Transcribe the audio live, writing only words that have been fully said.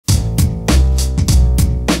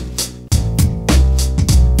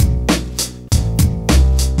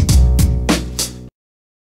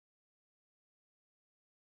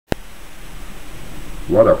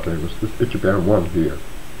What up, gamers? This is Itchy1 here.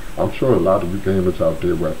 I'm sure a lot of you gamers out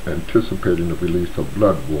there were anticipating the release of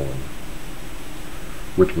Bloodborne,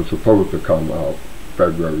 which was supposed to come out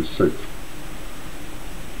February 6th.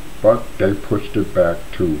 But they pushed it back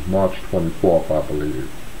to March 24th, I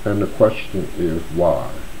believe. And the question is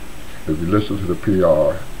why? If you listen to the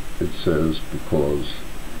PR, it says because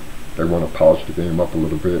they want to polish the game up a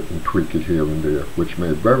little bit and tweak it here and there, which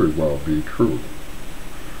may very well be true.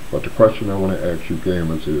 But the question I want to ask you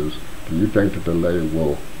gamers is, do you think the delay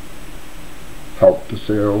will help the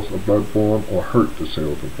sales of Bloodborne or hurt the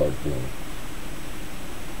sales of Bloodborne?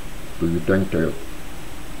 Do you think that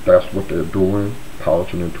that's what they're doing,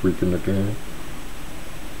 polishing and tweaking the game?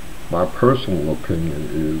 My personal opinion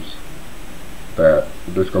is that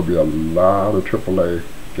there's going to be a lot of AAA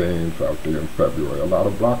games out there in February, a lot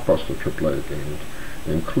of blockbuster AAA games,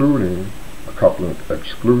 including a couple of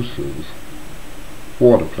exclusives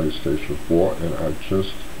for the PlayStation 4, and I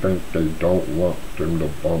just think they don't want them to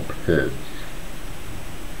bump heads.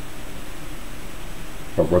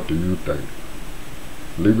 But what do you think?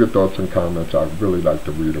 Leave your thoughts and comments. I'd really like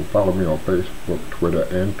to read them. Follow me on Facebook, Twitter,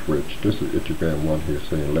 and Twitch. This is Itchy1 here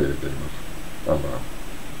saying later, gamers. I'm out.